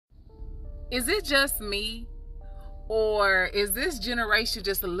Is it just me, or is this generation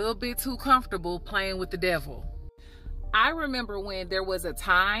just a little bit too comfortable playing with the devil? I remember when there was a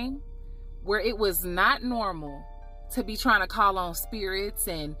time where it was not normal to be trying to call on spirits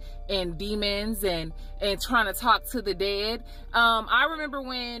and demons and trying to talk to the dead. I remember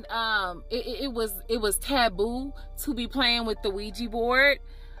when it was taboo to be playing with the Ouija board.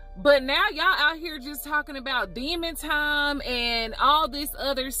 But now y'all out here just talking about demon time and all this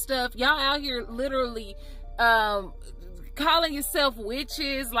other stuff. Y'all out here literally calling yourself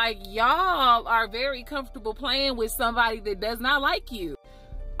witches. Like, y'all are very comfortable playing with somebody that does not like you.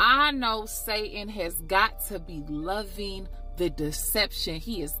 I know Satan has got to be loving the deception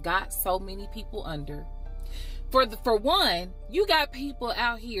he has got so many people under. For one, you got people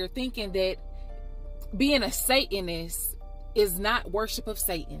out here thinking that being a Satanist is not worship of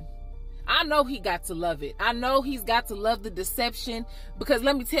Satan. I know he got to love it. I know he's got to love the deception, because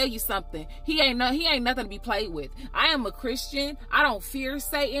let me tell you something. He ain't nothing to be played with. I am a Christian. I don't fear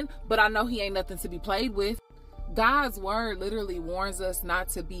Satan, but I know he ain't nothing to be played with. God's word literally warns us not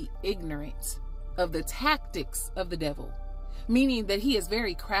to be ignorant of the tactics of the devil, meaning that he is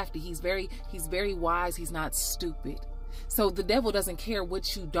very crafty. He's very wise. He's not stupid. So the devil doesn't care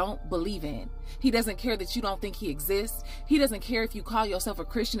what you don't believe in. He doesn't care that you don't think he exists. He doesn't care if you call yourself a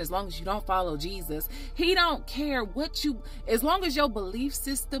Christian as long as you don't follow Jesus. He don't care as long as your belief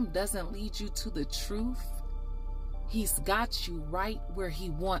system doesn't lead you to the truth. He's got you right where he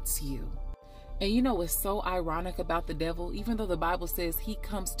wants you. And you know what's so ironic about the devil? Even though the Bible says he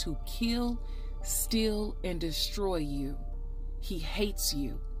comes to kill, steal, and destroy you, he hates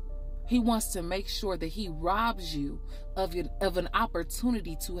you. He wants to make sure that he robs you of an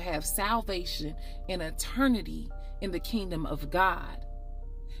opportunity to have salvation and eternity in the kingdom of God.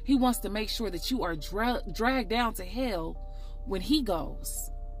 He wants to make sure that you are dragged down to hell when he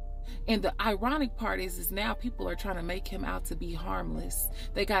goes. And the ironic part is now people are trying to make him out to be harmless.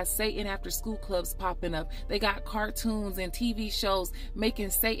 They got Satan after school clubs popping up. They got cartoons and TV shows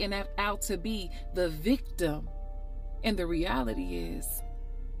making Satan out to be the victim. And the reality is,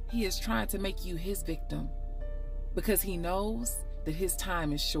 he is trying to make you his victim, because he knows that his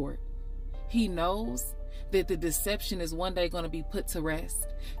time is short. He knows that the deception is one day going to be put to rest.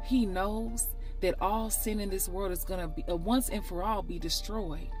 He knows that all sin in this world is going to be once and for all be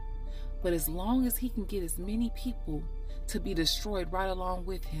destroyed. But as long as he can get as many people to be destroyed right along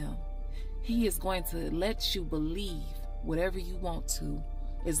with him, he is going to let you believe whatever you want to,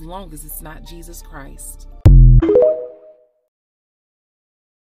 as long as it's not Jesus Christ.